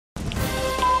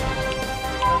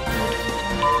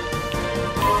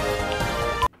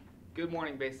Good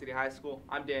morning, Bay City High School.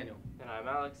 I'm Daniel. And I'm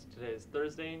Alex. Today is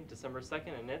Thursday, December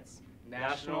 2nd, and it's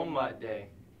National Mud Day.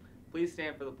 Please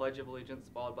stand for the Pledge of Allegiance,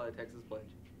 followed by the Texas Pledge.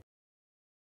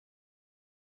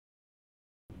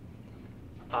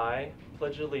 I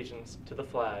pledge allegiance to the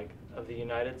flag of the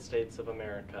United States of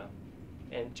America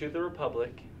and to the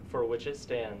republic for which it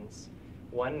stands,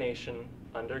 one nation,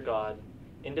 under God,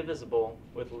 indivisible,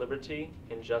 with liberty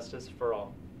and justice for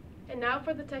all. And now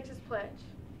for the Texas Pledge.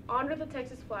 Honor the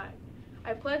Texas flag.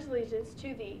 I pledge allegiance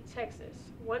to thee, Texas,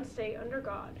 one state under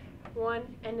God, one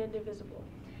and indivisible.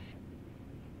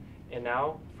 And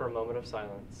now for a moment of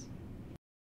silence.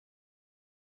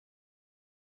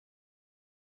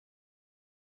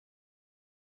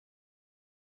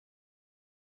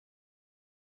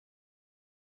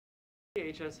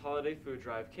 The HS Holiday Food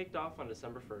Drive kicked off on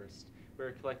December 1st.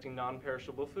 We're collecting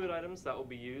non-perishable food items that will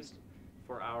be used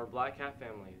for our Black Cat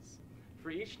families. For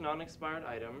each non-expired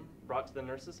item brought to the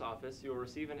nurse's office, you will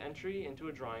receive an entry into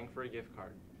a drawing for a gift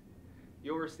card.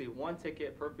 You'll receive 1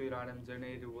 ticket per food item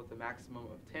donated with a maximum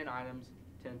of 10 items,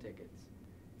 10 tickets.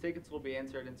 Tickets will be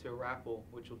entered into a raffle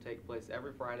which will take place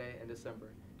every Friday in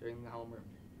December during the homeroom.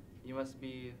 You must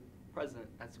be present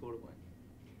at school to win.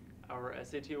 Our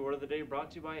SAT word of the day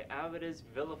brought to you by Avid is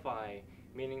vilify,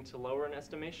 meaning to lower in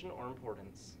estimation or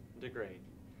importance, degrade.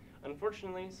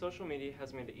 Unfortunately, social media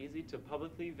has made it easy to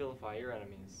publicly vilify your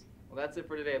enemies. Well, that's it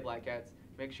for today, Black Cats.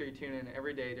 Make sure you tune in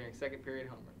every day during second period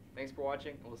homeroom. Thanks for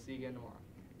watching, and we'll see you again tomorrow.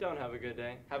 Don't have a good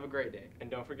day. Have a great day.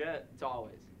 And don't forget to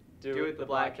always do it the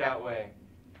Black Cat way.